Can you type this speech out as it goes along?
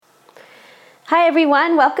Hi,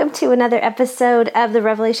 everyone. Welcome to another episode of the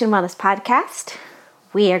Revelation Wellness Podcast.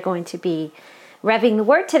 We are going to be revving the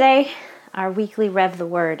Word today, our weekly Rev the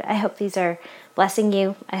Word. I hope these are blessing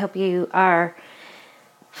you. I hope you are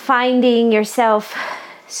finding yourself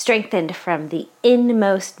strengthened from the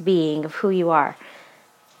inmost being of who you are.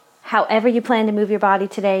 However you plan to move your body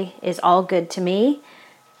today is all good to me.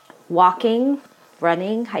 Walking,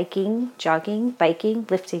 running, hiking, jogging, biking,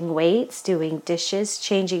 lifting weights, doing dishes,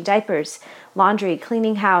 changing diapers, laundry,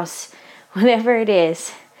 cleaning house, whatever it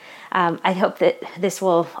is. I hope that this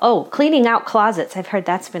will, cleaning out closets. I've heard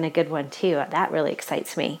that's been a good one too. That really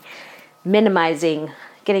excites me. Minimizing,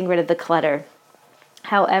 getting rid of the clutter.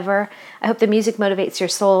 However, I hope the music motivates your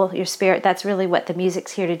soul, your spirit. That's really what the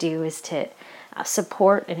music's here to do, is to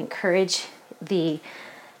support and encourage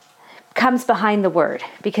comes behind the word,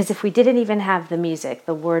 because if we didn't even have the music,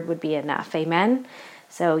 the word would be enough. Amen.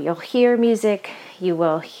 So you'll hear music, you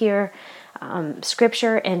will hear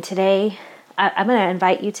scripture, and today I'm going to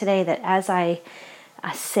invite you today that as I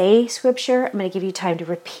say scripture, I'm going to give you time to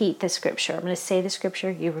repeat the scripture. I'm going to say the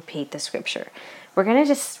scripture, you repeat the scripture. We're going to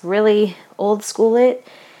just really old school it,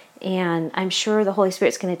 and I'm sure the Holy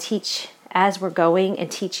Spirit's going to teach as we're going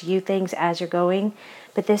and teach you things as you're going.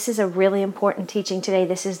 But this is a really important teaching today.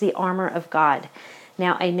 This is the armor of God.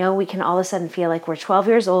 Now, I know we can all of a sudden feel like we're 12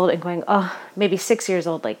 years old and going, maybe 6 years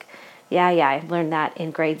old. Like, yeah, I learned that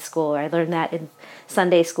in grade school, or I learned that in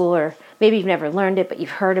Sunday school, or maybe you've never learned it, but you've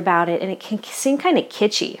heard about it. And it can seem kind of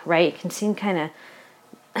kitschy, right? It can seem kind of,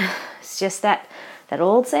 it's just that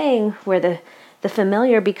old saying where the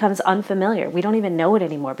familiar becomes unfamiliar. We don't even know it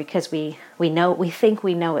anymore because we think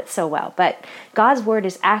we know it so well. But God's word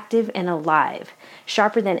is active and alive,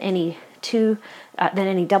 sharper than any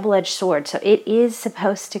double-edged sword. So it is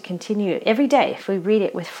supposed to continue every day if we read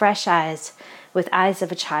it with fresh eyes, with eyes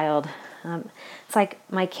of a child. It's like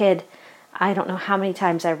my kid. I don't know how many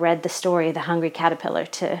times I read the story of the hungry caterpillar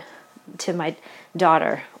to my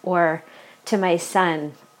daughter, or to my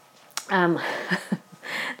son. Let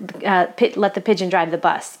the pigeon drive the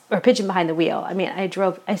bus, or pigeon behind the wheel. I mean, I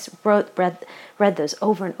read those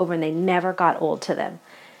over and over, and they never got old to them,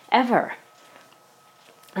 ever.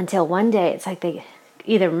 Until one day, it's like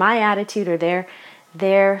either my attitude or their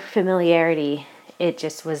familiarity, it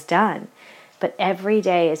just was done. But every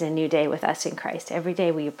day is a new day with us in Christ. Every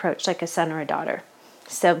day we approach like a son or a daughter.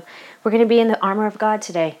 So we're going to be in the armor of God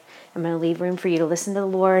today. I'm going to leave room for you to listen to the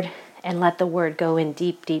Lord and let the word go in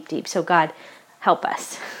deep, deep, deep. So God, help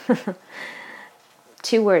us.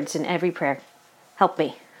 2 words in every prayer. Help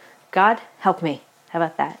me. God, help me. How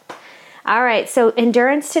about that? All right. So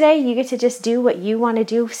endurance today, you get to just do what you want to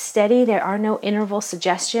do. Steady. There are no interval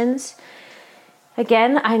suggestions.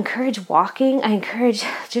 Again, I encourage walking. I encourage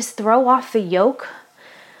just throw off the yoke.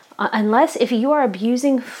 Unless if you are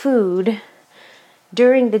abusing food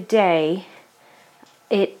during the day,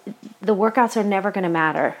 the workouts are never going to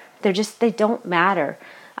matter. They don't matter.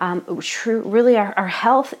 Really, our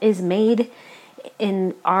health is made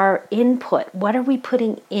in our input. What are we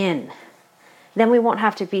putting in? Then we won't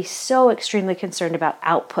have to be so extremely concerned about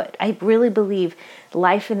output. I really believe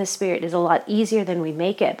life in the Spirit is a lot easier than we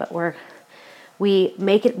make it, but we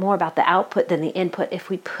make it more about the output than the input. If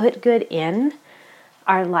we put good in,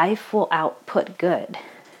 our life will output good.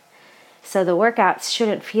 So the workouts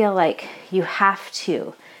shouldn't feel like you have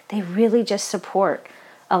to. They really just support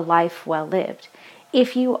a life well lived.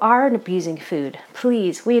 If you are abusing food,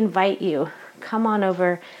 please, we invite you, come on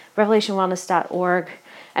over, revelationwellness.org.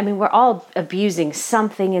 I mean, we're all abusing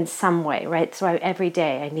something in some way, right? So every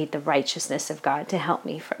day I need the righteousness of God to help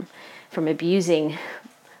me from abusing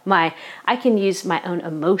I can use my own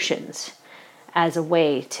emotions as a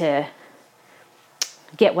way to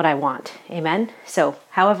get what I want. Amen? So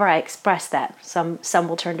however I express that, some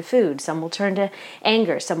will turn to food, some will turn to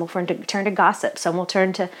anger, some will turn to gossip, some will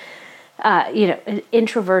turn to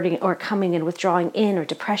introverting or coming and withdrawing in, or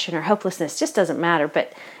depression or hopelessness. Just doesn't matter.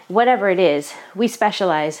 But whatever it is, we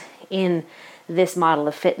specialize in this model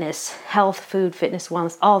of fitness, health, food, fitness,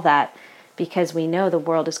 wellness, all that, because we know the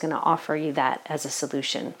world is going to offer you that as a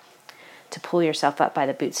solution to pull yourself up by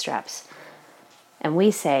the bootstraps. And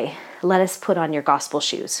we say, let us put on your gospel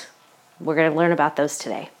shoes. We're going to learn about those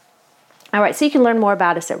today. All right, so you can learn more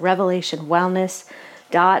about us at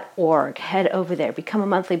revelationwellness.org. Head over there, become a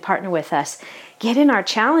monthly partner with us. Get in our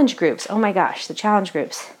challenge groups. Oh my gosh, the challenge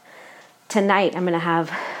groups. Tonight, I'm going to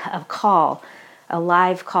have a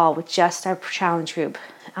live call with just our challenge group.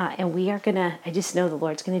 And I just know the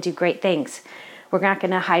Lord's going to do great things. We're not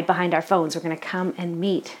going to hide behind our phones. We're going to come and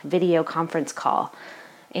meet, video conference call,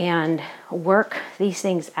 and work these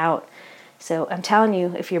things out So I'm telling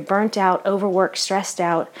you, if you're burnt out, overworked, stressed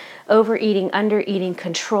out, overeating, undereating,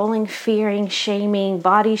 controlling, fearing, shaming,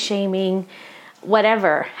 body shaming,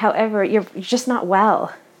 whatever, however, you're just not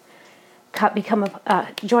well,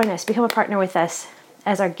 join us, become a partner with us.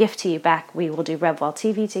 As our gift to you back, we will do RevWell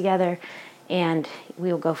TV together, and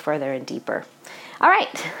we will go further and deeper. All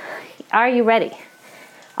right, are you ready?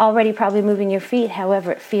 Already probably moving your feet,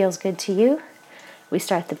 however it feels good to you. We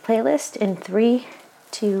start the playlist in 3,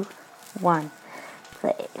 2, 1,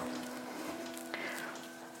 play.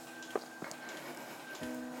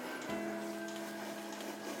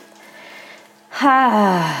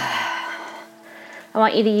 I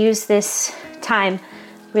want you to use this time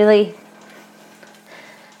really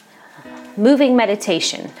moving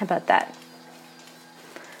meditation. How about that?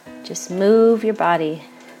 Just move your body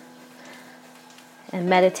and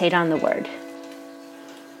meditate on the word.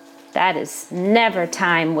 That is never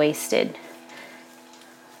time wasted.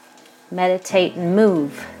 Meditate and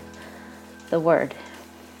move the word.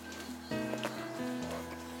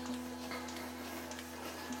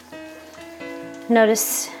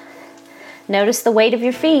 Notice the weight of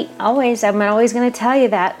your feet. Always, I'm always going to tell you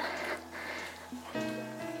that.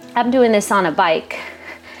 I'm doing this on a bike,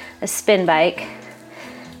 a spin bike.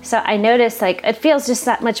 So I notice it feels just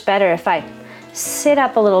that much better if I sit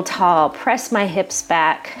up a little tall, press my hips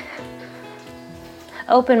back,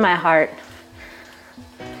 open my heart,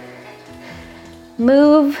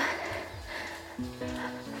 move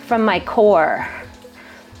from my core.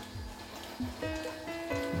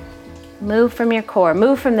 Move from your core.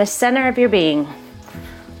 Move from the center of your being.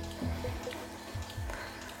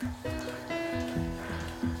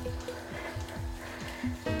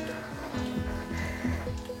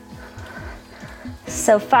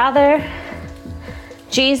 So, Father,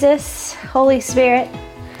 Jesus, Holy Spirit,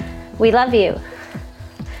 we love you.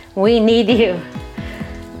 We need you.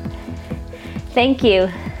 Thank you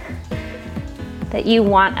that you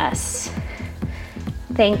want us.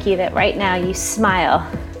 Thank you that right now you smile.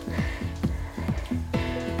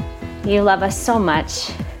 You love us so much.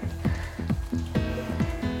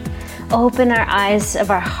 Open our eyes of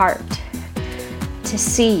our heart to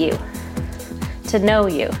see you, to know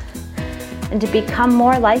you, and to become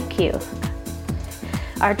more like you.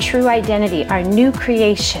 Our true identity, our new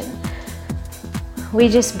creation. We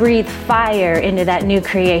just breathe fire into that new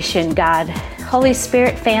creation, God. Holy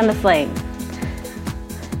Spirit, fan the flame.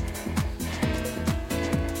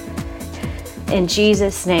 In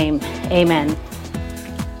Jesus' name, amen.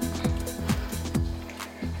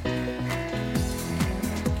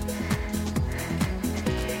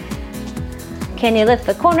 Can you lift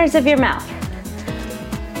the corners of your mouth?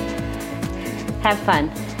 Have fun.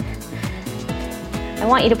 I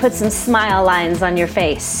want you to put some smile lines on your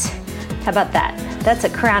face. How about that? That's a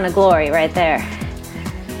crown of glory right there.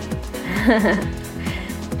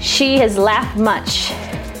 She has laughed much.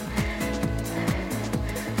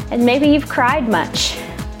 And maybe you've cried much.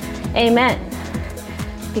 Amen.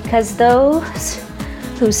 Because those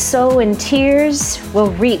who sow in tears will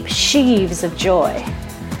reap sheaves of joy.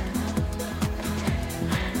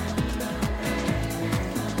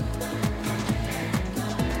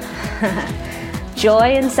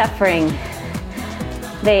 Joy and suffering,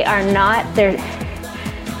 they're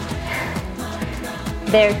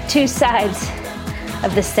two sides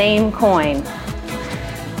of the same coin.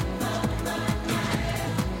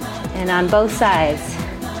 And on both sides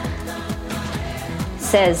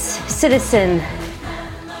says citizen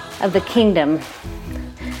of the kingdom.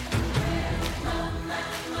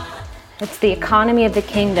 It's the economy of the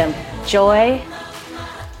kingdom, joy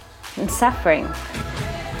and suffering.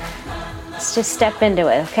 Let's just step into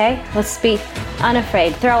it, okay? Let's be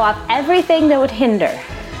unafraid. Throw off everything that would hinder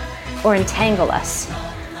or entangle us.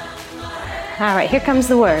 All right, here comes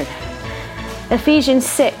the word. Ephesians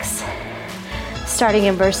 6, starting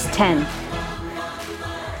in verse 10.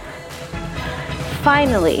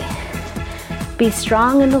 Finally, be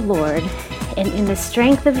strong in the Lord and in the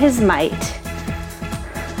strength of his might.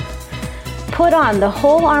 Put on the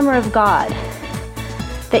whole armor of God,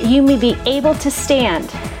 that you may be able to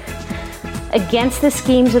stand against the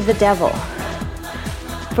schemes of the devil.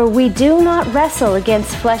 For we do not wrestle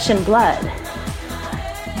against flesh and blood,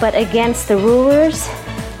 but against the rulers,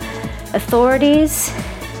 authorities,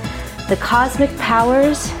 the cosmic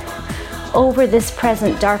powers over this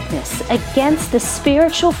present darkness, against the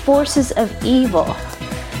spiritual forces of evil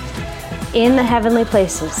in the heavenly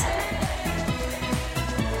places.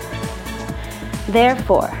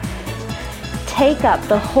 Therefore, take up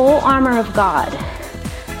the whole armor of God,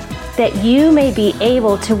 that you may be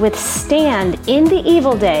able to withstand in the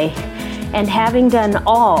evil day, and having done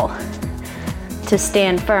all, to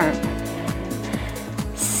stand firm.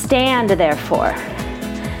 Stand therefore,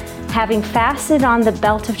 having fastened on the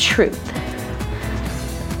belt of truth,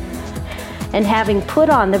 and having put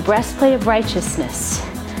on the breastplate of righteousness,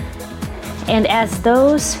 and as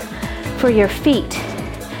those for your feet,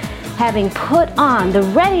 having put on the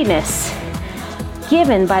readiness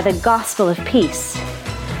given by the gospel of peace.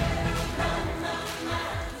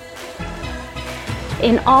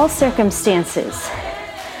 In all circumstances,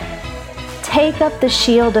 take up the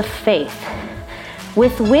shield of faith,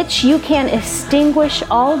 with which you can extinguish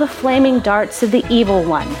all the flaming darts of the evil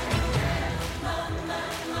one.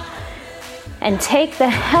 And take the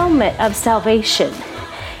helmet of salvation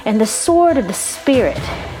and the sword of the Spirit,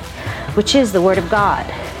 which is the Word of God,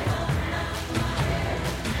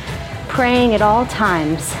 praying at all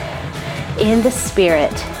times in the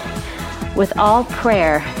Spirit with all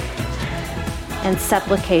prayer and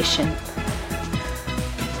supplication.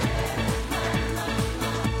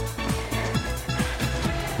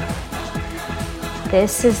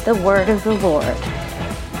 This is the word of the Lord.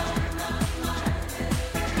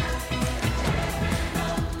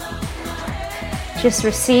 Just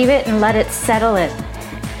receive it and let it settle in.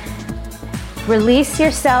 Release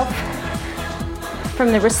yourself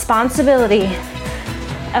from the responsibility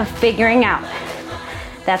of figuring out.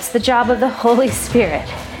 That's the job of the Holy Spirit.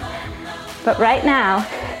 But right now,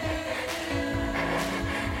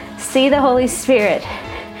 see the Holy Spirit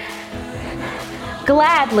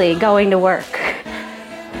gladly going to work,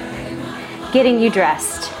 getting you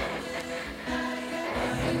dressed.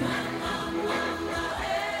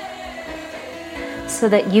 So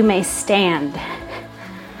that you may stand.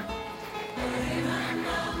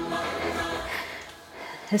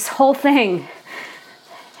 This whole thing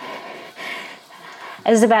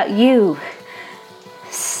is about you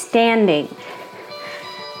standing.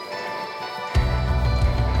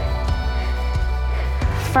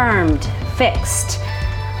 Firmed, fixed.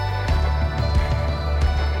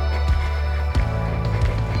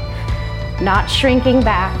 Not shrinking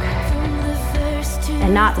back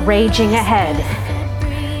and not raging ahead.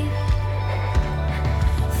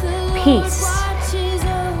 Peace.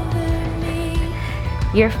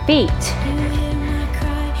 Your feet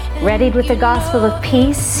readied with the gospel of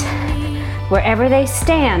peace. Wherever they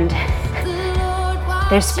stand,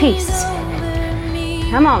 there's peace.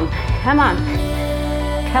 Come on, come on,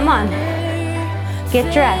 come on.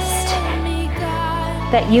 Get dressed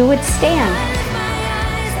that you would stand.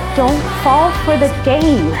 Don't fall for the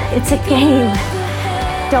game. It's a game.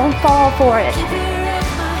 Don't fall for it.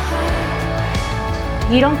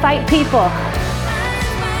 You don't fight people.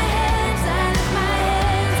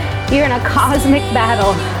 You're in a cosmic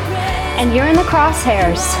battle, and you're in the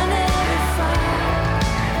crosshairs.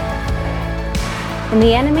 And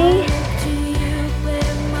the enemy,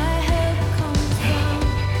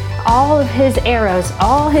 all of his arrows,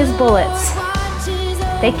 all his bullets,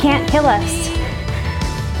 they can't kill us.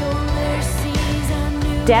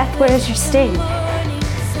 Death, where's your sting?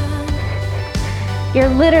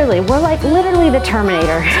 We're like literally the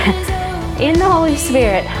Terminator in the Holy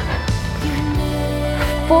Spirit,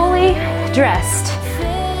 fully dressed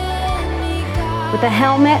with a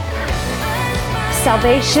helmet,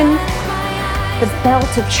 salvation, the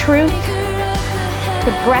belt of truth,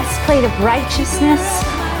 the breastplate of righteousness,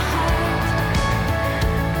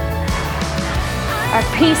 our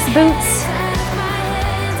peace boots,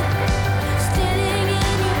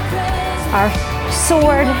 our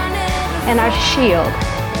sword, and our shield.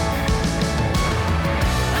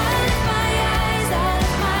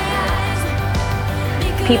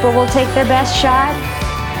 People will take their best shot,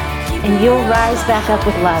 and you'll rise back up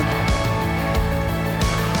with love.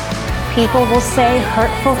 People will say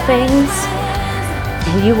hurtful things,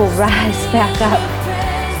 and you will rise back up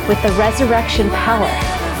with the resurrection power,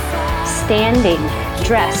 standing,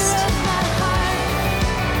 dressed.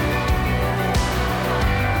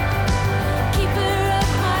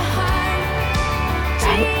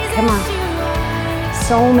 Right? Come on.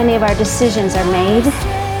 So many of our decisions are made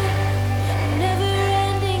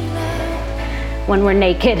when we're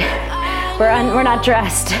naked. We're not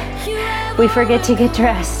dressed. We forget to get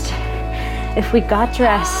dressed. If we got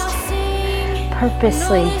dressed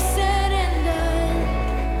purposely,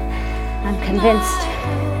 I'm convinced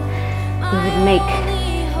we would make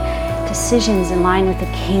decisions in line with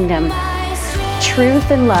the kingdom.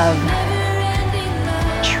 Truth and love.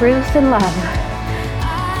 Truth and love.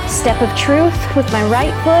 A step of truth with my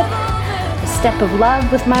right foot, a step of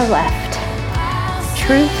love with my left.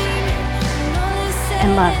 Truth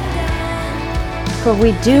and love. For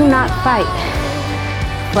we do not fight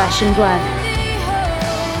flesh and blood.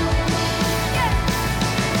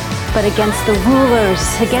 but against the rulers,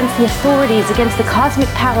 against the authorities, against the cosmic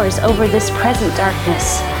powers over this present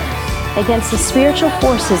darkness, against the spiritual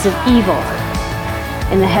forces of evil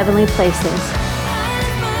in the heavenly places.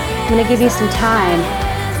 I'm going to give you some time.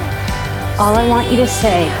 All I want you to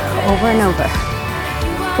say over and over,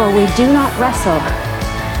 for we do not wrestle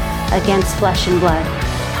against flesh and blood.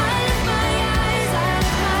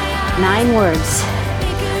 9 words.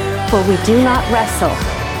 For we do not wrestle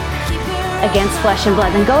against flesh and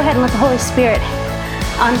blood. Then go ahead and let the Holy Spirit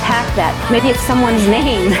unpack that. Maybe it's someone's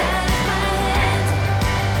name.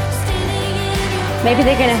 Maybe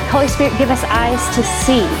Holy Spirit, give us eyes to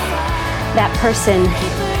see that person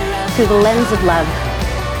through the lens of love.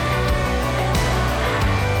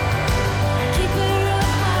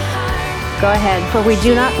 Go ahead, for we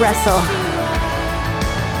do not wrestle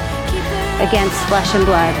against flesh and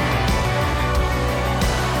blood.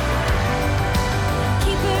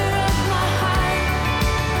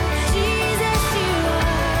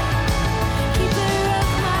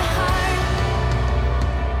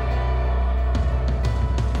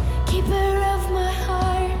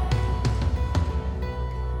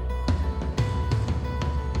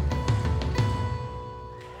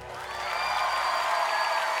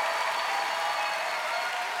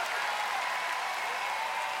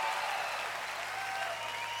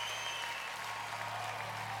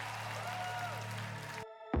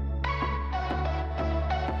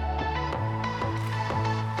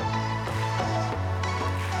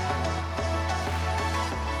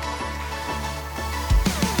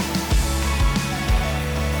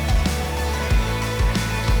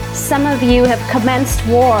 Some of you have commenced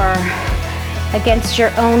war against your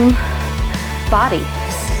own body.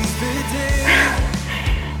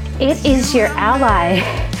 It is your ally.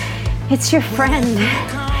 It's your friend.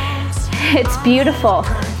 It's beautiful.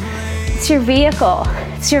 It's your vehicle.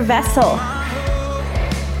 It's your vessel.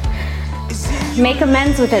 Make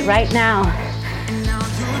amends with it right now.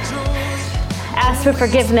 Ask for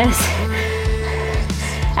forgiveness.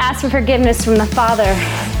 Ask for forgiveness from the Father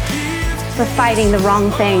for fighting the wrong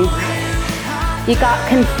thing. You got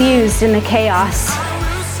confused in the chaos.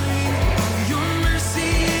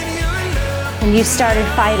 And you started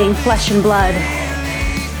fighting flesh and blood.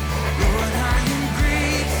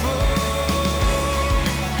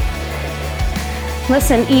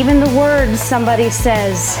 Listen, even the words somebody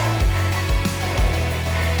says,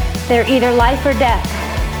 they're either life or death.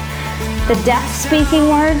 The death-speaking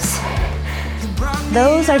words,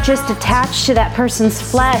 those are just attached to that person's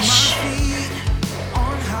flesh.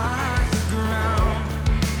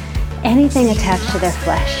 Anything attached to their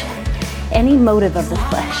flesh, any motive of the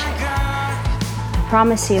flesh, I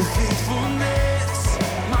promise you,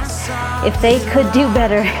 if they could do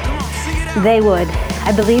better, they would.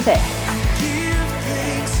 I believe it.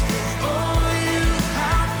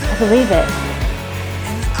 I believe it.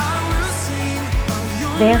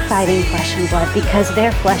 They're fighting flesh and blood because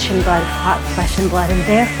their flesh and blood fought flesh and blood, and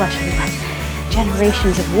their flesh and blood,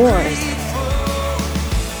 generations of wars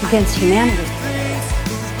against humanity.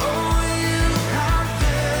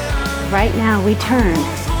 Right now we turn,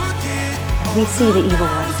 we see the evil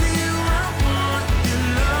one.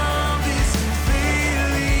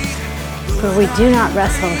 For we do not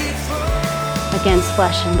wrestle against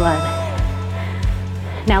flesh and blood.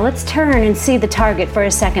 Now let's turn and see the target for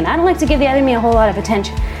a second. I don't like to give the enemy a whole lot of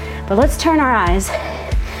attention, but let's turn our eyes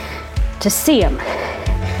to see him.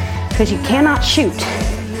 Because you cannot shoot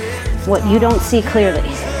what you don't see clearly.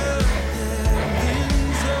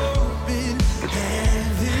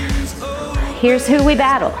 Here's who we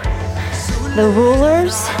battle. The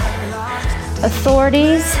rulers,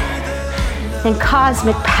 authorities, and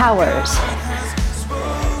cosmic powers.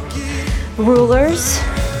 Rulers.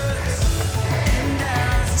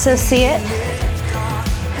 So see it?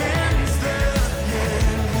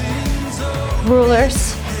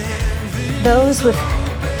 Rulers. Those with,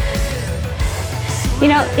 you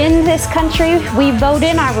know, in this country, we vote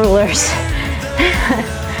in our rulers.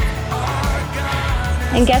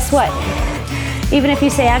 And guess what? Even if you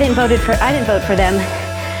say, I didn't vote for them,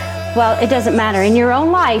 well, it doesn't matter. In your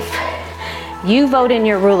own life, you vote in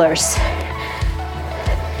your rulers.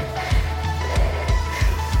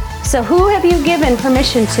 So who have you given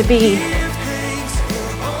permission to be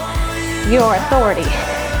your authority?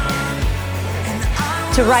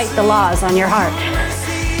 To write the laws on your heart?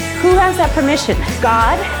 Who has that permission?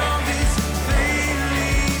 God?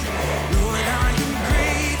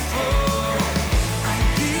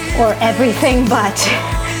 Or everything but.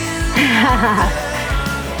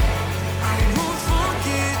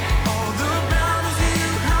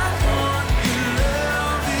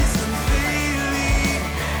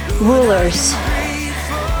 Rulers,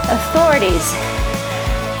 authorities.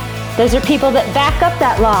 Those are people that back up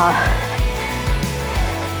that law.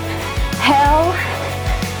 Hell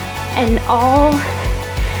and all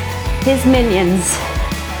his minions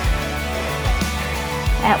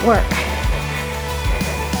at work.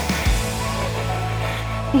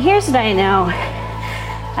 And here's what I know.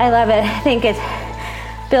 I love it. I think it.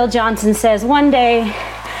 Bill Johnson says, one day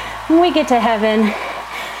when we get to heaven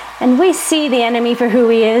and we see the enemy for who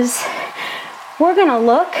he is, we're gonna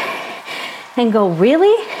look and go,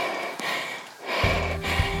 really?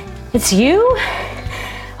 It's you?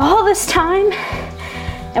 All this time?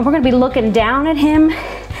 And we're gonna be looking down at him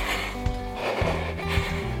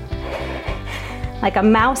like a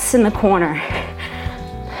mouse in the corner.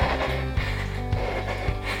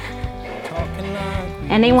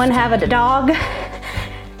 Anyone have a dog?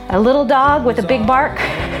 A little dog with a big bark?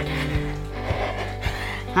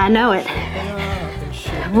 I know it.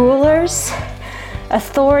 Rulers,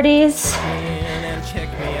 authorities,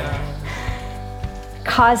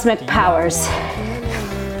 cosmic powers.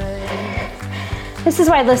 This is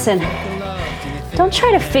why, listen, don't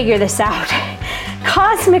try to figure this out.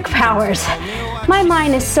 Cosmic powers. My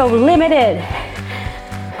mind is so limited.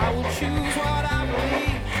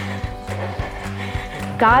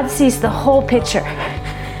 God sees the whole picture.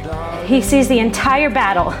 He sees the entire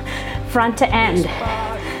battle, front to end.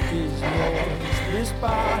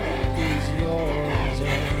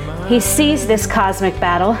 He sees this cosmic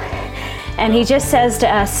battle, and he just says to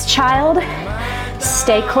us, child,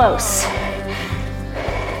 stay close.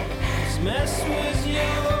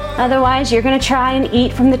 Otherwise, you're going to try and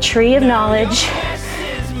eat from the tree of knowledge,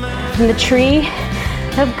 from the tree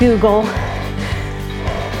of Google,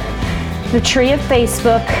 the tree of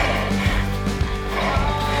Facebook.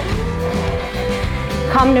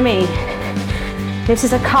 Come to me. This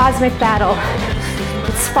is a cosmic battle.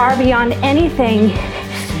 It's far beyond anything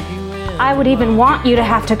I would even want you to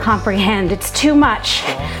have to comprehend. It's too much.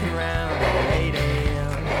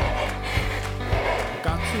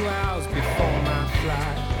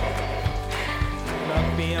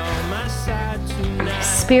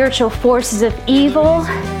 Spiritual forces of evil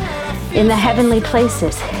in the heavenly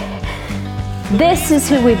places. This is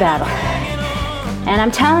who we battle. And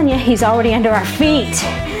I'm telling you, he's already under our feet.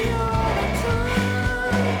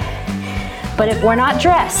 But if we're not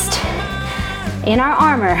dressed in our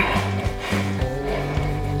armor,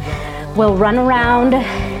 we'll run around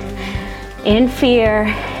in fear,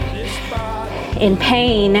 in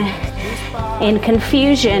pain, in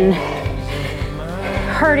confusion,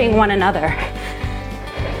 hurting one another.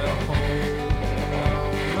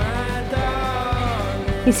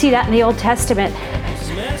 You see that in the Old Testament,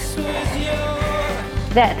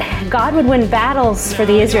 that God would win battles for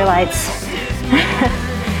the Israelites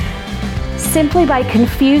simply by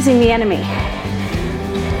confusing the enemy.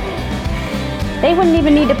 They wouldn't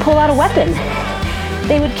even need to pull out a weapon.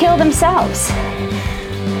 They would kill themselves.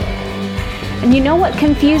 And you know what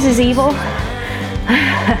confuses evil?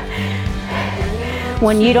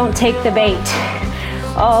 When you don't take the bait.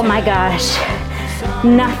 Oh my gosh.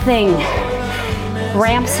 Nothing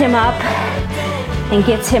ramps him up and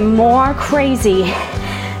gets him more crazy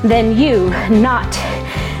than you not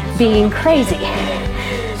being crazy.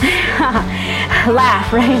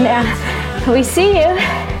 Laugh right now. We see you.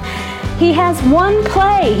 He has one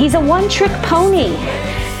play. He's a one-trick pony.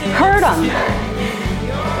 Hurt them.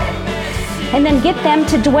 And then get them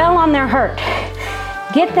to dwell on their hurt.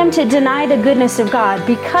 Get them to deny the goodness of God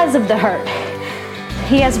because of the hurt.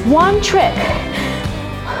 He has one trick.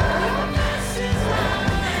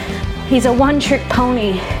 He's a one-trick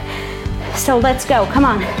pony. So let's go. Come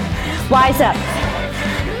on. Wise up.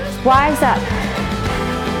 Wise up.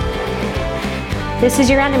 This is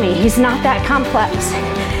your enemy. He's not that complex.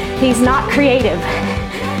 He's not creative.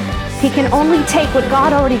 He can only take what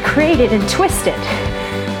God already created and twist it.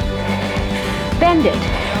 Bend it.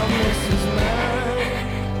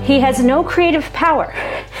 He has no creative power.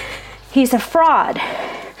 He's a fraud.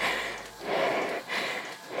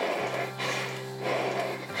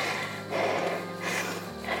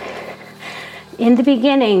 In the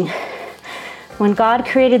beginning, when God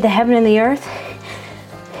created the heaven and the earth,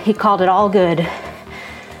 He called it all good.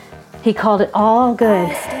 He called it all good.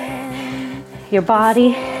 Your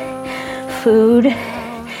body, food,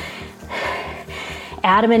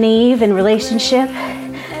 Adam and Eve in relationship,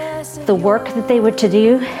 the work that they were to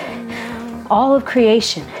do, all of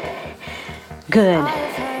creation, good.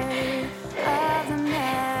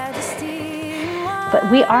 But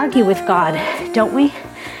we argue with God, don't we?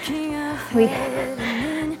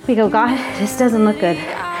 We go, God, this doesn't look good.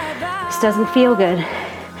 This doesn't feel good.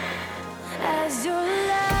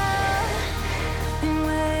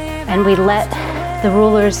 And we let the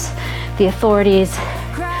rulers, the authorities,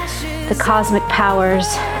 the cosmic powers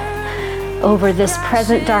over this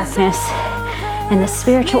present darkness and the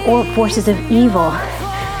spiritual forces of evil,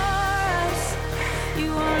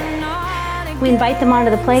 we invite them onto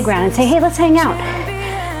the playground and say, hey, let's hang out.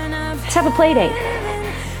 Let's have a play date.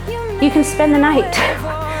 You can spend the night.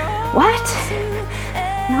 What?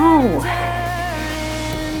 No.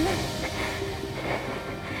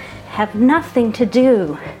 Have nothing to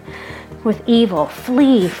do with evil.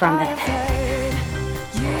 Flee from it.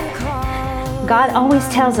 God always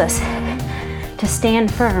tells us to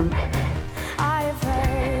stand firm.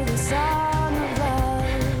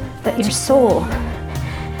 But your soul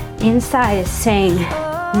inside is saying,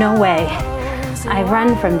 no way, I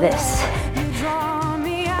run from this.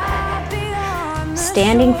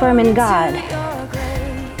 Standing firm in God,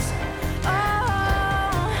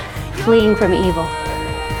 fleeing from evil,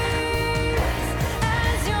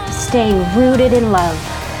 staying rooted in love,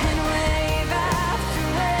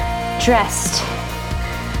 dressed.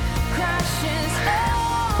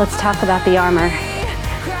 Let's talk about the armor.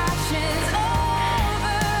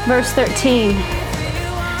 Verse 13,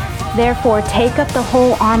 therefore take up the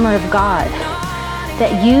whole armor of God,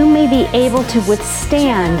 that you may be able to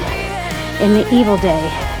withstand in the evil day.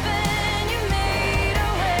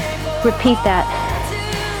 Repeat that.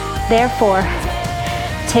 Therefore,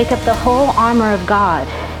 take up the whole armor of God,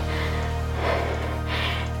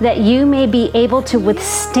 that you may be able to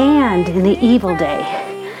withstand in the evil day.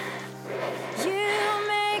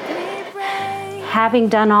 Having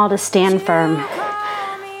done all to stand firm.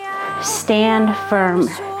 Stand firm.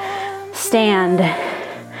 Stand.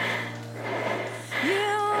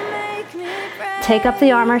 Take up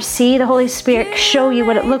the armor. See the Holy Spirit show you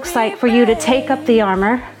what it looks like for you to take up the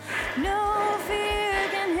armor.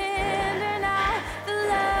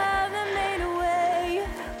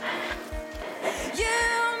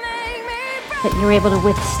 That you're able to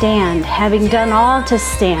withstand, having done all to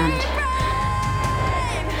stand.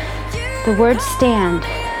 The word stand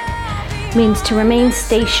means to remain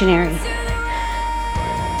stationary,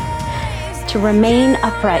 to remain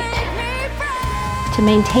upright, to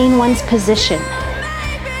maintain one's position,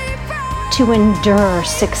 to endure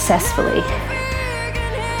successfully.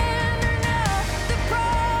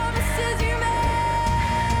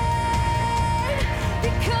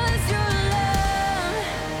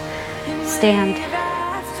 Stand.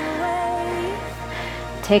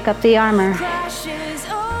 Take up the armor.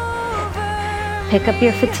 Pick up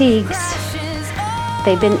your fatigues.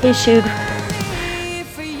 They've been issued.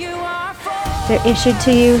 They're issued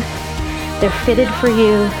to you. They're fitted for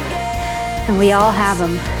you. And we all have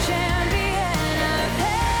them.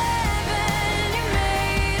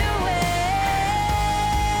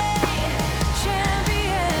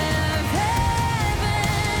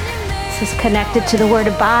 This is connected to the word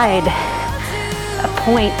abide.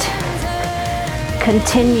 Appoint,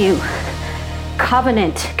 continue,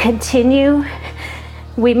 covenant, continue.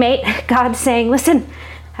 We made God saying, listen,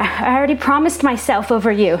 I already promised myself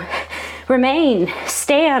over you. Remain,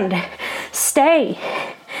 stand, stay.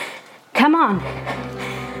 Come on.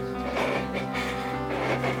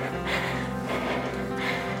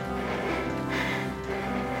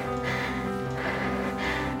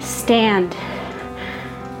 Stand.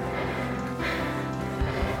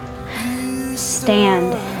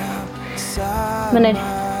 Stand. I'm going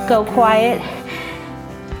to go quiet.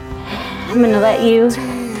 I'm going to let you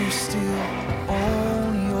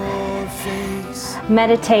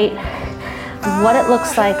meditate what it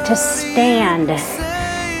looks like to stand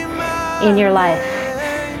in your life.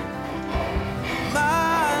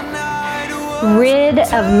 Rid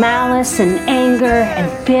of malice and anger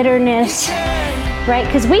and bitterness, right?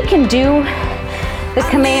 Because we can do the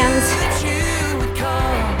commands,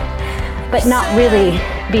 but not really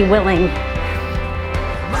be willing.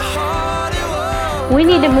 We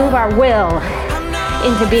need to move our will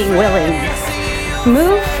into being willing.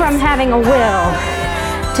 Move from having a will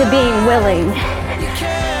to being willing.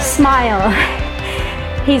 Smile.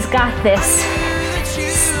 He's got this.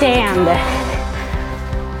 Stand.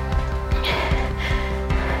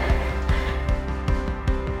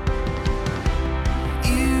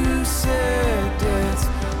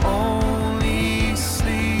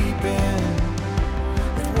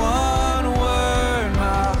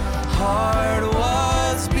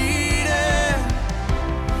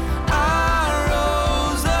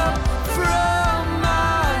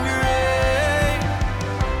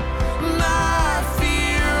 My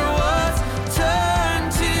fear was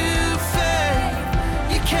turned to faith.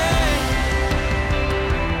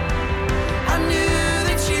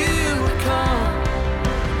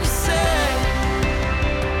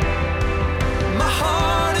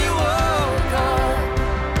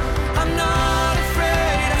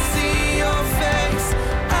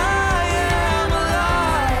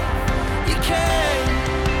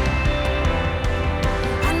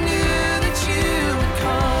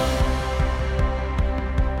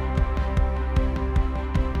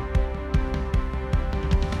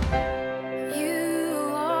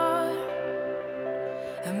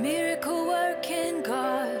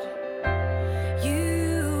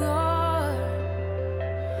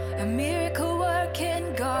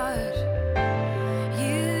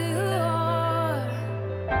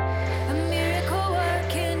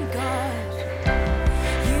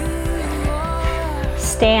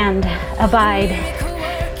 Stand, abide,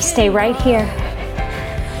 stay right here.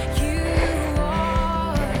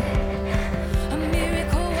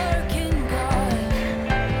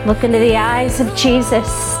 Look into the eyes of Jesus.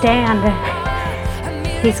 Stand.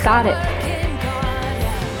 He's got it.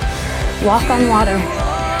 Walk on water.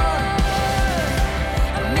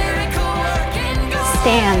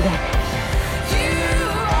 Stand.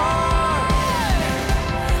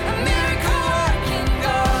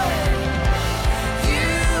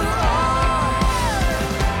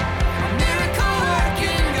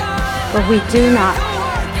 But we do not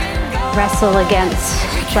wrestle against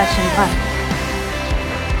flesh and blood.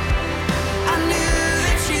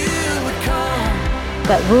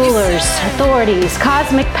 But rulers, authorities,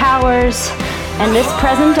 cosmic powers, and this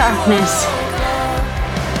present darkness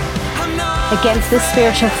against the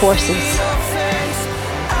spiritual forces.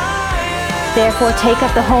 Therefore, take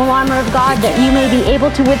up the whole armor of God that you may be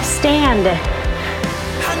able to withstand.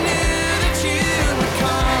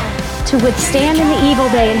 To withstand in the evil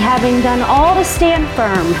day, and having done all to stand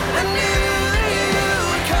firm.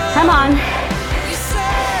 Come on.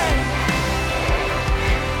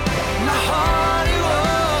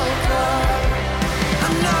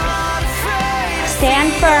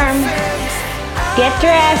 Stand firm. Get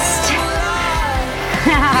dressed.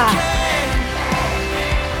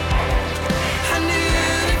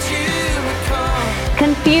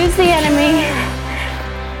 Confuse the enemy.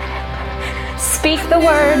 Speak the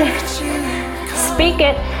word. Speak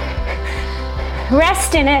it.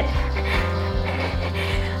 Rest in it.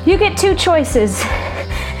 You get two choices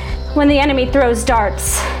when the enemy throws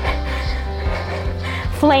darts.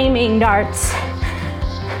 Flaming darts.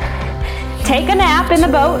 Take a nap in the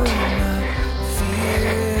boat.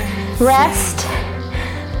 Rest.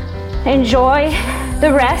 Enjoy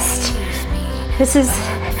the rest. This is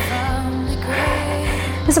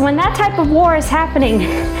when that type of war is happening.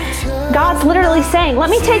 God's literally saying, let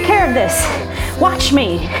me take care of this. Watch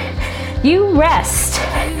me. You rest.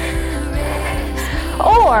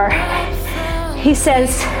 Or he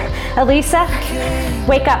says, Elisa,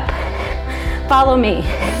 wake up. Follow me.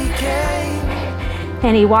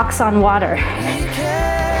 And he walks on water.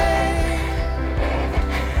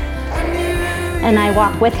 And I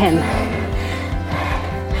walk with him.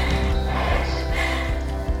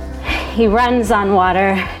 He runs on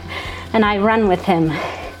water, and I run with him.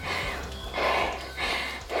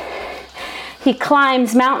 He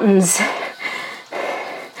climbs mountains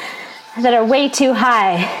that are way too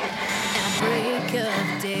high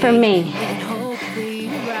for me.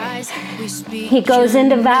 He goes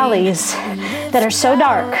into valleys that are so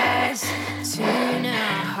dark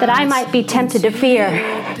that I might be tempted to fear.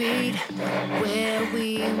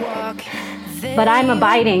 But I'm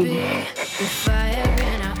abiding.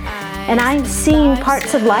 And I'm seeing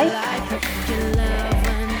parts of life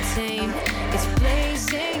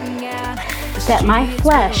that my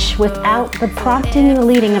flesh, without the prompting and the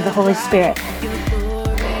leading of the Holy Spirit,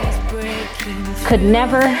 could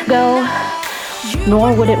never go,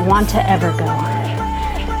 nor would it want to ever go.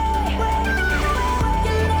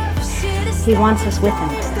 He wants us with him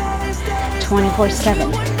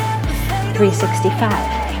 24/7, 365.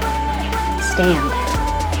 Stand.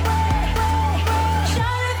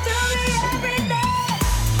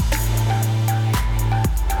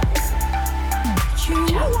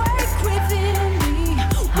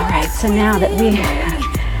 So now that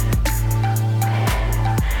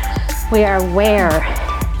we are aware,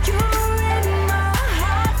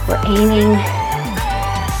 we're aiming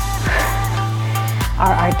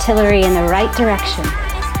our artillery in the right direction.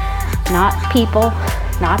 Not people,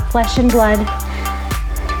 not flesh and blood.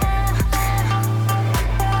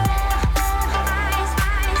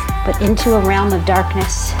 But into a realm of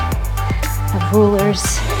darkness, of rulers,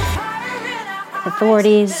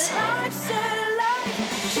 authorities,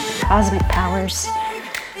 cosmic powers.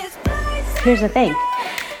 Here's the thing,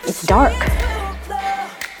 it's dark.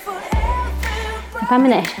 If I'm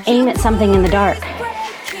going to aim at something in the dark,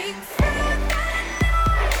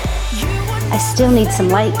 I still need some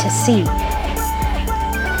light to see.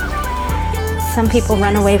 Some people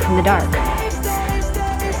run away from the dark.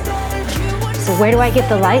 So where do I get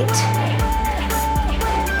the light?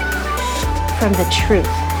 From the truth.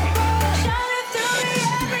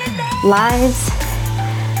 Lies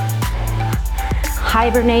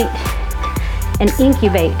hibernate and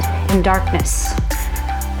incubate in darkness.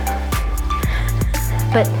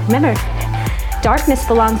 But remember, darkness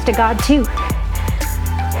belongs to God too.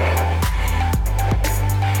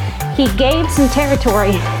 He gave some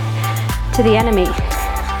territory to the enemy.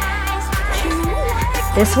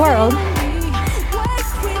 This world,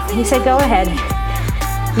 he said, go ahead.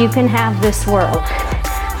 You can have this world.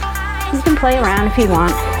 You can play around if you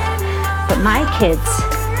want, but my kids,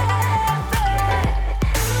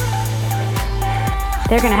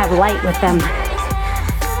 they're gonna have light with them.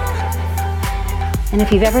 And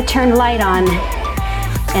if you've ever turned light on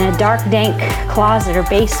in a dark, dank closet or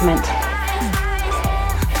basement,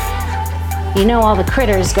 you know all the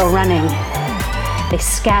critters go running. They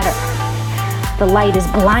scatter. The light is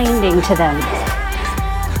blinding to them.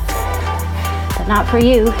 But not for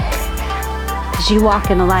you, because you walk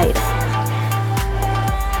in the light.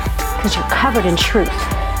 Because you're covered in truth.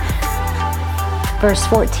 Verse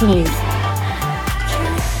 14.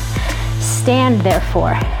 Stand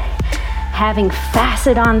therefore, having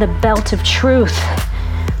fastened on the belt of truth.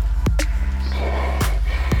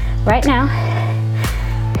 Right now,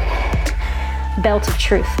 belt of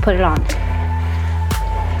truth, put it on.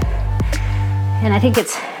 And I think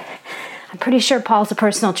I'm pretty sure Paul's a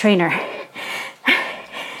personal trainer.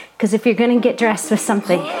 Because if you're gonna get dressed with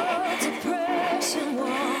something,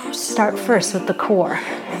 start first with the core.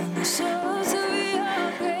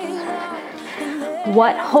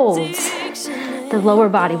 What holds the lower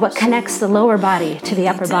body? What connects the lower body to the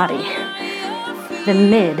upper body? The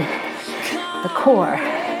mid, the core,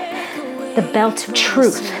 the belt of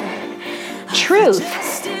truth. Truth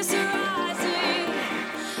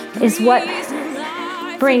is what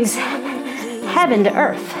brings heaven to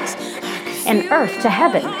earth and earth to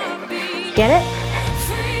heaven. Get it?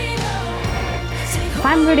 If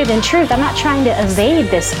I'm rooted in truth, I'm not trying to evade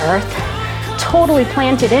this earth, totally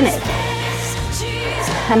planted in it.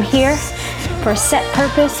 I'm here for a set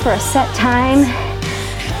purpose, for a set time.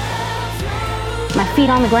 My feet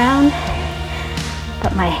on the ground,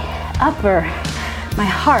 but my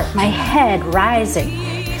heart, my head rising.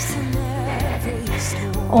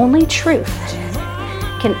 Only truth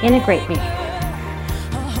can integrate me.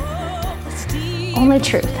 Only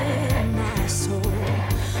truth.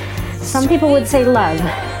 Some people would say love.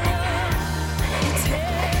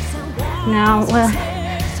 No, well,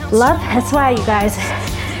 love, that's why, you guys,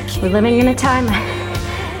 we're living in a time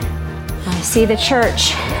I see the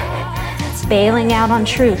church bailing out on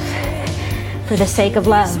truth for the sake of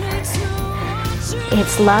love.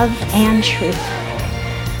 It's love and truth.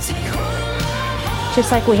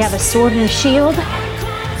 Just like we have a sword and a shield,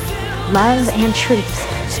 love and truth.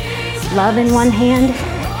 Love in one hand,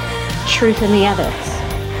 truth in the other.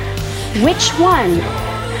 Which one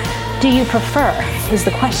do you prefer is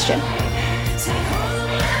the question.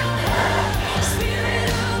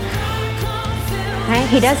 Right?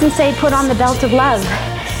 He doesn't say put on the belt of love.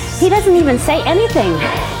 He doesn't even say anything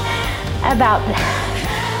about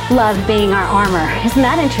love being our armor. Isn't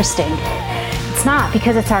that interesting? It's not,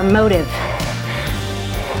 because it's our motive.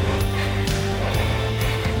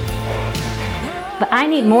 But I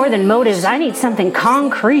need more than motives. I need something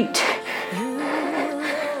concrete.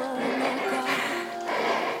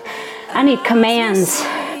 I need commands.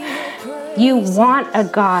 You want a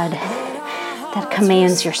God that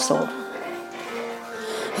commands your soul.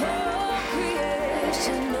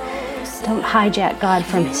 Don't hijack God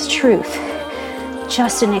from His truth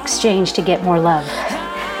just in exchange to get more love.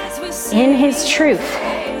 In His truth,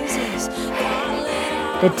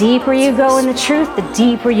 the deeper you go in the truth, the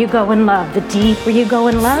deeper you go in love. The deeper you go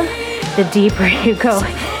in love, the deeper you go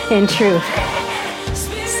in truth.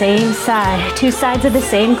 Same side, two sides of the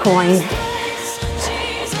same coin.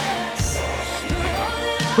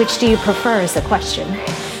 Which do you prefer is the question.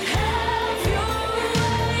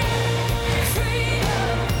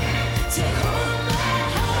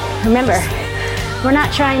 Remember, we're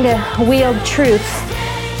not trying to wield truth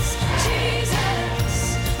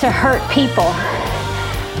to hurt people.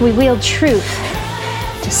 We wield truth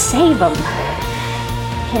to save them.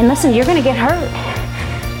 And listen, you're gonna get hurt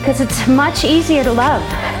because it's much easier to love.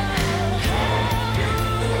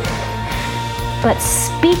 But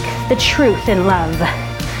speak the truth in love.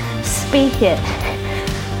 Speak it.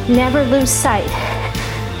 Never lose sight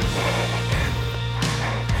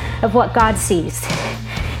of what God sees.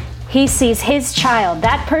 He sees His child.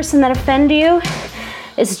 That person that offended you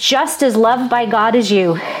is just as loved by God as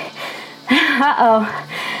you. Uh-oh.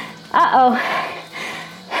 Uh-oh.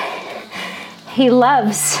 He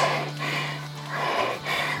loves.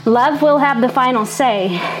 Love will have the final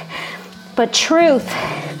say, but truth,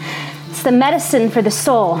 it's the medicine for the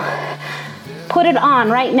soul. Put it on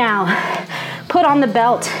right now. Put on the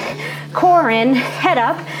belt, core in, head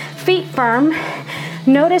up, feet firm.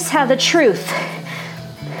 Notice how the truth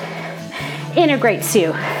integrates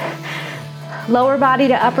you. Lower body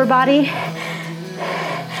to upper body,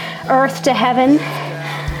 earth to heaven,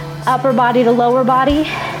 upper body to lower body,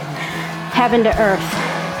 heaven to earth.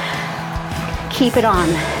 Keep it on.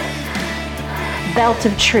 Belt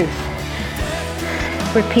of truth.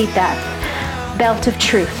 Repeat that. Belt of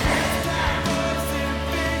truth.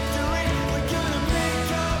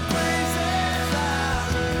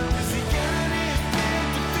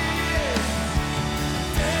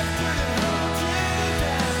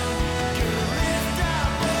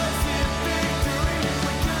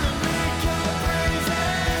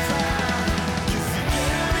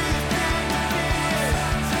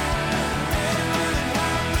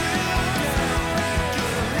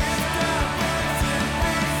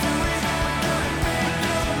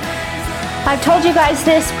 I've told you guys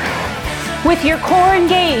this, with your core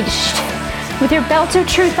engaged, with your belt of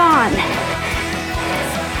truth on,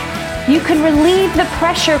 you can relieve the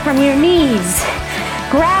pressure from your knees,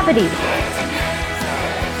 gravity,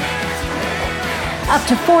 up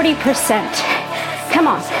to 40%. Come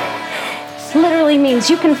on. Literally means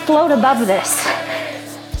you can float above this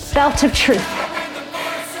belt of truth.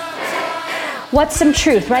 What's some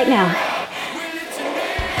truth right now?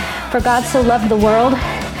 For God so loved the world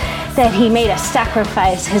that he made a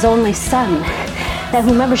sacrifice, his only son, that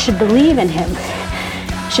whomever should believe in him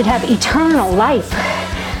should have eternal life.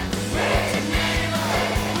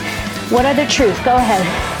 What other truth? Go ahead.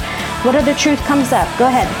 What other truth comes up? Go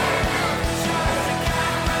ahead.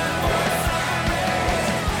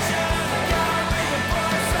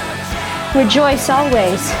 Rejoice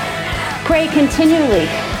always. Pray continually.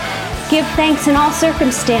 Give thanks in all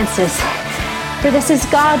circumstances, for this is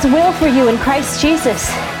God's will for you in Christ Jesus.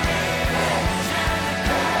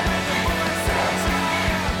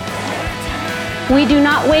 We do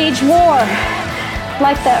not wage war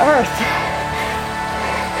like the earth.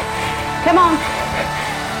 Come on.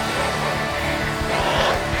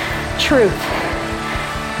 Truth.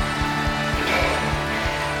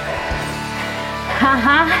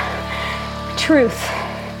 Truth.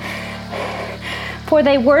 For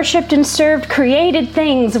they worshipped and served created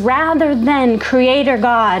things rather than Creator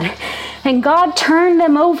God, and God turned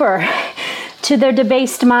them over to their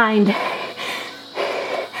debased mind.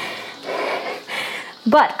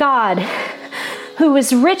 But God, who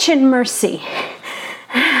is rich in mercy,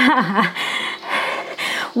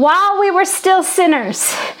 while we were still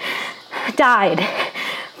sinners, died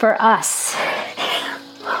for us.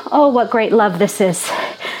 Oh, what great love this is.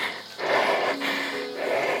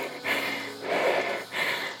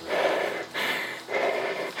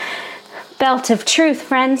 Belt of truth,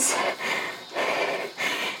 friends.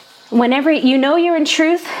 Whenever you know you're in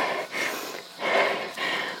truth,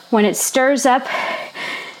 when it stirs up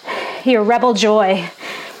your rebel joy,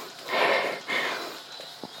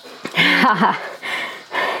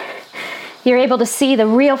 you're able to see the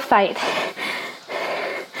real fight.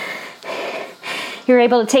 You're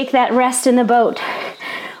able to take that rest in the boat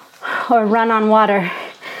or run on water.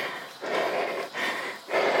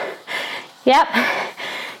 Yep,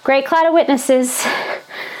 great cloud of witnesses.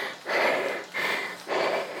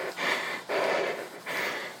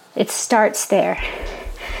 It starts there.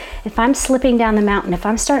 If I'm slipping down the mountain, if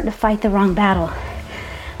I'm starting to fight the wrong battle,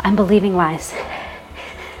 I'm believing lies.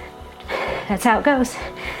 That's how it goes.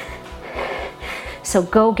 So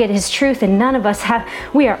go get his truth, and none of us have,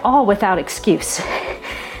 we are all without excuse.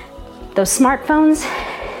 Those smartphones,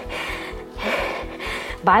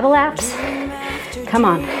 Bible apps, come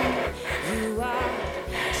on.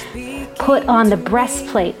 Put on the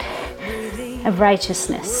breastplate of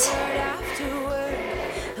righteousness.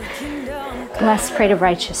 Breastplate of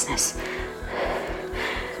righteousness.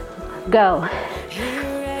 Go.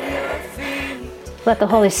 Let the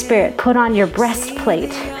Holy Spirit put on your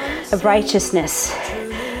breastplate of righteousness.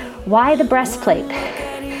 Why the breastplate?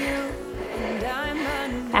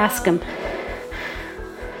 Ask him.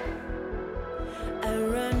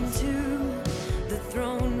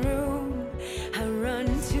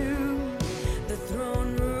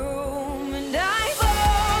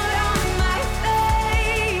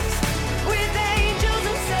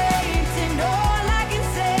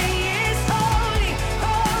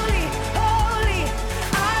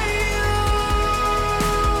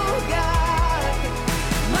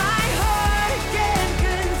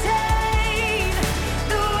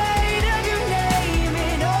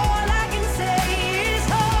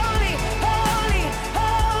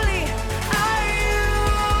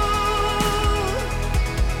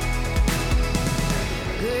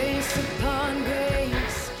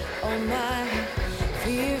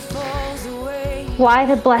 Why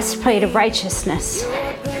the breastplate of righteousness?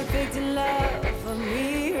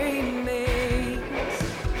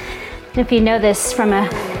 If you know this from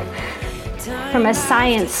a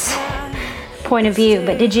science point of view,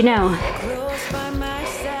 but did you know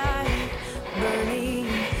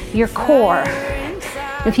your core,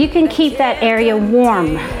 if you can keep that area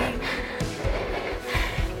warm,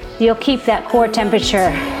 you'll keep that core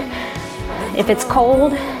temperature. If it's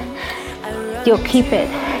cold, you'll keep it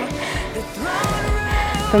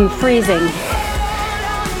from freezing.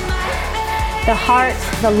 The heart,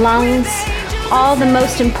 the lungs, all the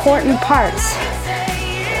most important parts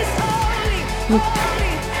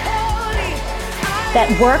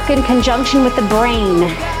that work in conjunction with the brain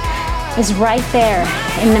is right there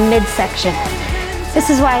in the midsection.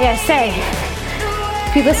 This is why I say,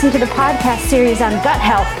 if you listen to the podcast series on gut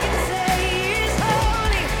health,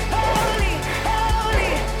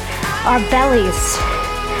 our bellies,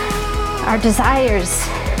 our desires,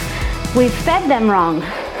 we've fed them wrong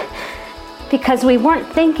because we weren't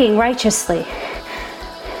thinking righteously.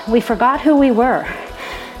 We forgot who we were.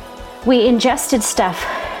 We ingested stuff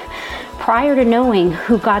prior to knowing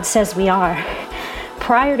who God says we are,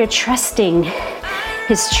 prior to trusting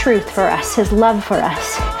His truth for us, His love for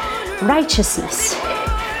us, righteousness.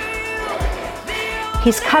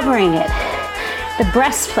 He's covering it, the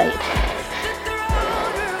breastplate.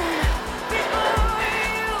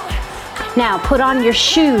 Now put on your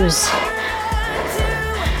shoes.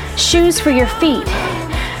 Shoes for your feet.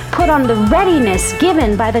 Put on the readiness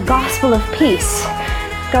given by the gospel of peace.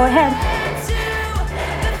 Go ahead.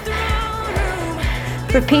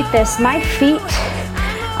 Repeat this. My feet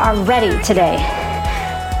are ready today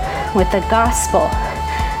with the gospel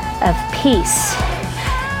of peace.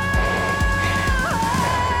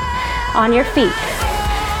 On your feet,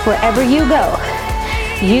 wherever you go,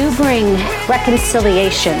 you bring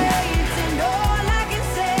reconciliation.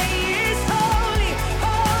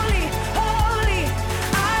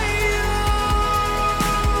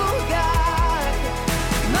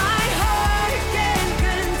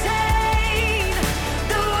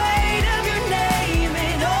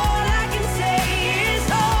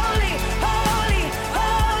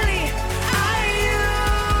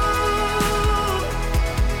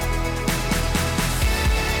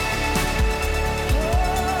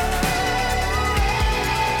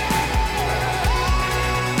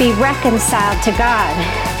 Be reconciled to God.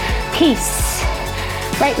 Peace.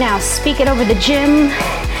 Right now, speak it over the gym,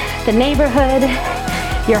 the neighborhood,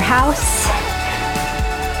 your house.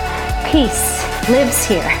 Peace lives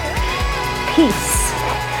here. Peace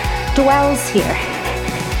dwells here.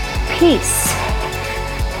 Peace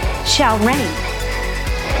shall reign.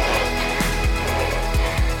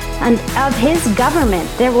 And of His government,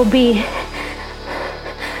 there will be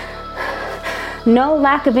no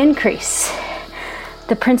lack of increase.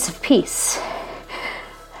 The Prince of Peace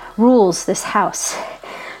rules this house.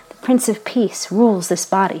 The Prince of Peace rules this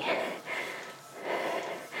body.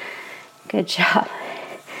 Good job.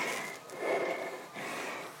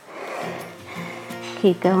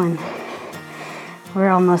 Keep going. We're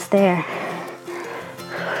almost there.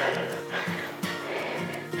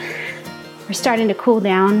 We're starting to cool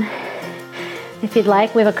down. If you'd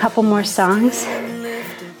like, we have a couple more songs.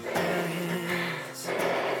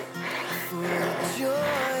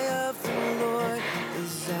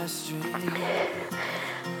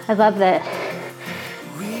 I love that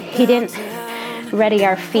He didn't ready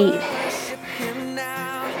our feet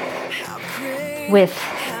with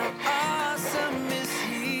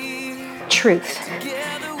truth.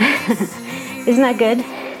 Isn't that good?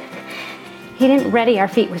 He didn't ready our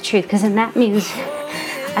feet with truth, because then that means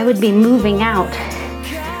I would be moving out.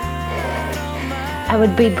 I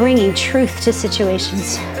would be bringing truth to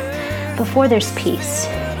situations before there's peace.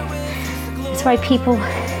 That's why people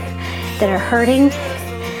that are hurting,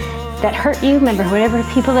 that hurt you, remember, whatever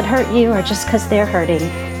people that hurt you are just because they're hurting.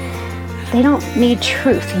 They don't need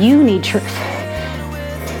truth. You need truth.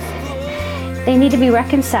 They need to be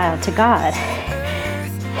reconciled to God.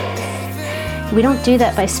 We don't do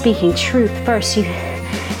that by speaking truth first.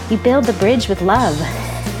 You build the bridge with love.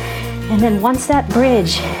 And then once that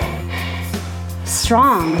bridge is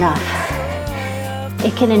strong enough,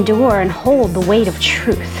 it can endure and hold the weight of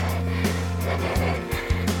truth.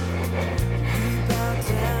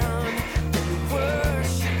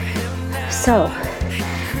 So,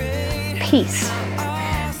 peace.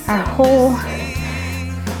 Our whole,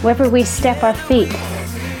 wherever we step our feet,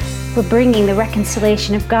 we're bringing the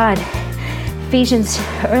reconciliation of God. Ephesians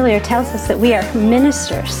earlier tells us that we are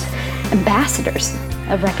ministers, ambassadors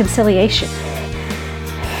of reconciliation.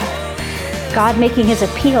 God making His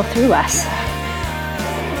appeal through us.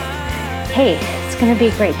 Hey, it's going to be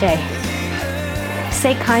a great day.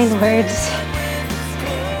 Say kind words.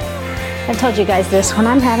 I've told you guys this, when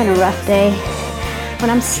I'm having a rough day, when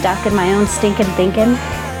I'm stuck in my own stinking thinking,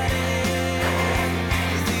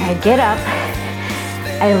 I get up,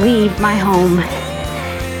 I leave my home,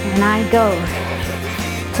 and I go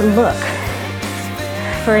to look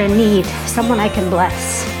for a need, someone I can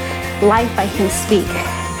bless, life I can speak.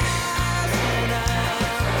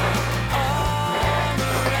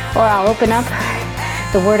 Or I'll open up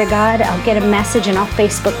the Word of God, I'll get a message and I'll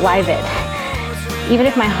Facebook Live it. Even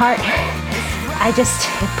if my heart, I just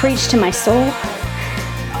preach to my soul,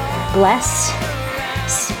 bless,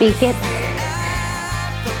 speak it.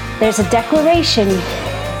 There's a declaration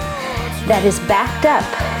that is backed up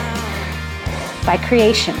by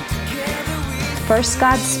creation. First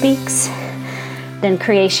God speaks, then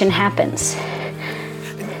creation happens.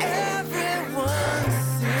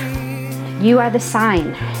 You are the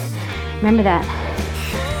sign. Remember that.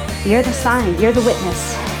 You're the sign. You're the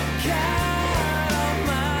witness.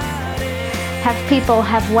 Have people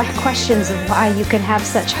have questions of why you can have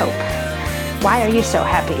such hope. Why are you so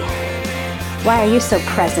happy? Why are you so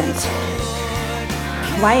present?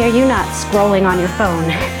 Why are you not scrolling on your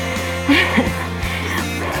phone?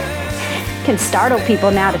 Can startle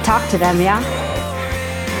people now to talk to them, yeah?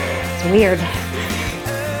 It's weird.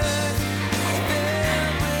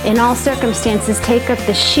 In all circumstances, take up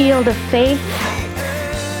the shield of faith,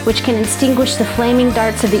 which can extinguish the flaming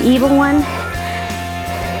darts of the evil one,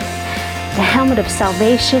 the helmet of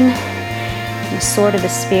salvation, and the sword of the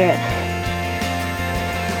Spirit.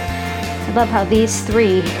 I love how these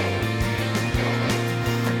three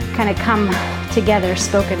kind of come together,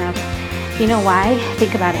 spoken of. You know why?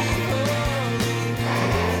 Think about it.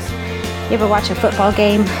 You ever watch a football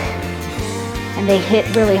game and they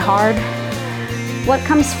hit really hard? What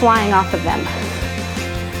comes flying off of them?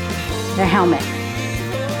 Their helmet.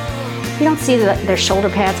 You don't see their shoulder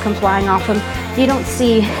pads come flying off them. You don't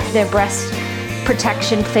see their breast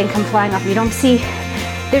protection thing come flying off. You don't see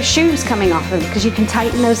their shoes coming off them because you can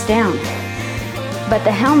tighten those down. But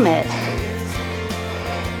the helmet,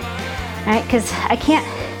 right? Because I can't,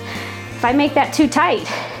 if I make that too tight,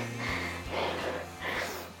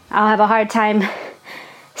 I'll have a hard time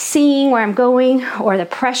seeing where I'm going, or the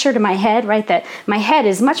pressure to my head, right? That my head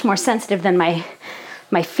is much more sensitive than my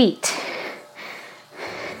feet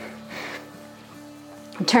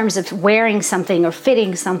in terms of wearing something or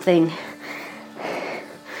fitting something.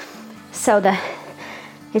 So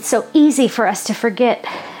it's so easy for us to forget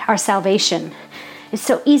our salvation. It's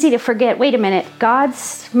so easy to forget, wait a minute, God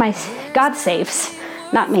saves,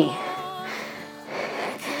 not me.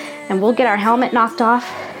 And we'll get our helmet knocked off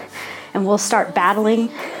and we'll start battling.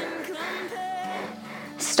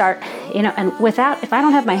 And if I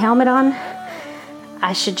don't have my helmet on,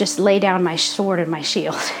 I should just lay down my sword and my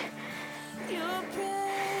shield.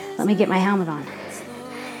 Let me get my helmet on.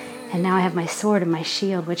 And now I have my sword and my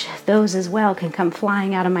shield, which those as well can come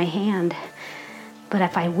flying out of my hand. But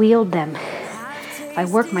if I wield them, if I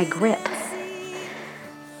work my grip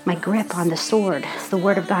on the sword, the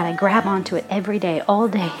Word of God, I grab onto it every day, all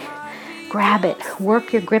day. Grab it.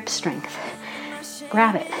 Work your grip strength.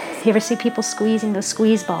 Grab it. You ever see people squeezing those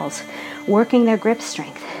squeeze balls? Working their grip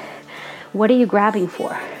strength. What are you grabbing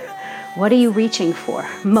for? What are you reaching for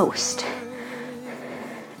most?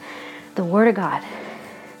 The Word of God.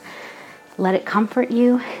 Let it comfort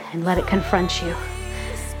you and let it confront you.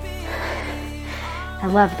 I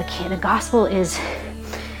love the gospel is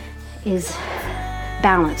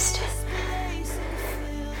balanced.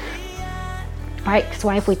 Right? That's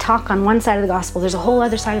why if we talk on one side of the gospel, there's a whole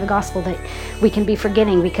other side of the gospel that we can be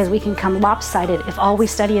forgetting, because we can come lopsided. If all we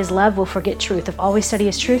study is love, we'll forget truth. If all we study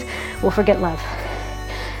is truth, we'll forget love.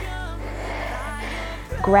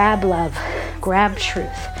 Grab love. Grab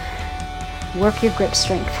truth. Work your grip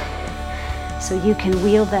strength so you can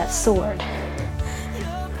wield that sword.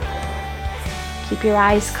 Keep your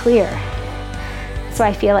eyes clear. So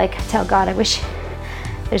I feel like I tell God, I wish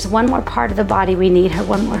there's one more part of the body we need, or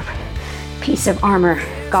one more piece of armor,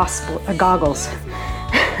 goggles.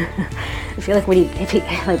 I feel like we need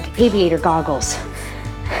like aviator goggles.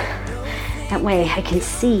 That way I can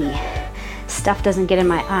see. Stuff doesn't get in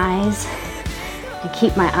my eyes. I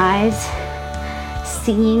keep my eyes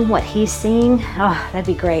seeing what He's seeing. Oh, that'd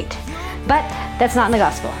be great. But that's not in the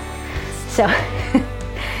gospel. So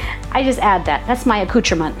I just add that. That's my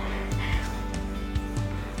accoutrement.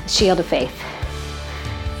 Shield of faith.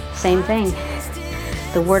 Same thing.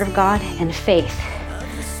 The Word of God and faith.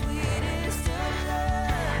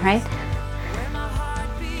 Right?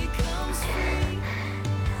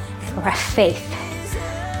 Or faith.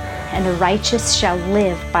 And the righteous shall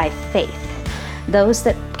live by faith. Those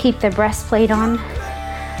that keep their breastplate on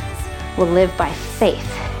will live by faith.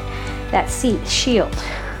 That shield.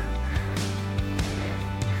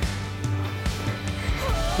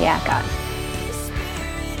 Yeah, God.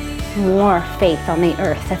 More faith on the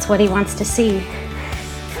earth. That's what He wants to see.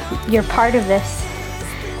 You're part of this.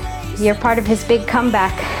 You're part of His big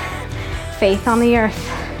comeback. Faith on the earth.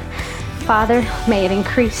 Father, may it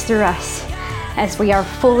increase through us as we are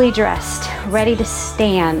fully dressed, ready to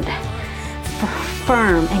stand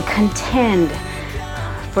firm and contend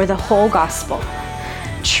for the whole gospel,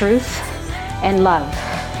 truth and love,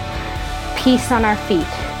 peace on our feet,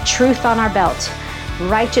 truth on our belt,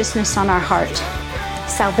 righteousness on our heart,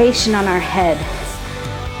 salvation on our head,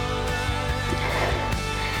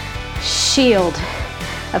 shield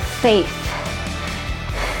of faith,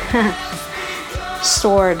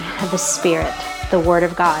 sword of the Spirit, the Word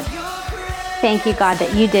of God. Thank you, God,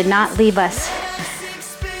 that you did not leave us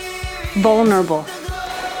vulnerable.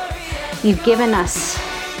 You've given us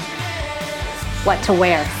what to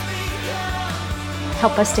wear.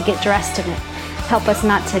 Help us to get dressed in it. Help us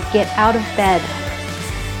not to get out of bed.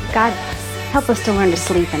 God, help us to learn to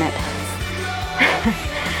sleep in it.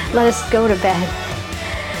 Let us go to bed.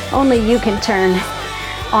 Only you can turn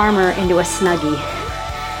armor into a Snuggie.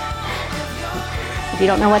 If you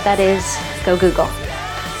don't know what that is, go Google.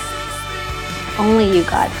 Only you,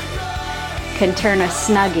 God, can turn a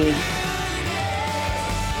Snuggie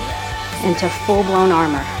into full-blown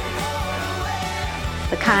armor.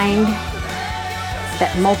 The kind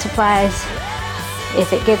that multiplies.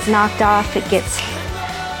 If it gets knocked off, it gets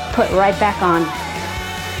put right back on.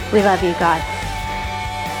 We love you, God.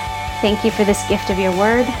 Thank you for this gift of your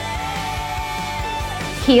word.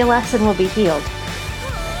 Heal us and we'll be healed.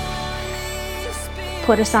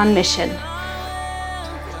 Put us on mission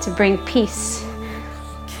to bring peace,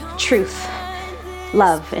 truth,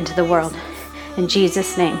 love into the world. In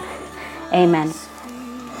Jesus' name, amen.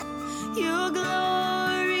 Your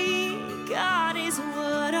glory, God, is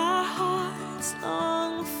what our hearts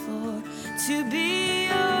long for, to be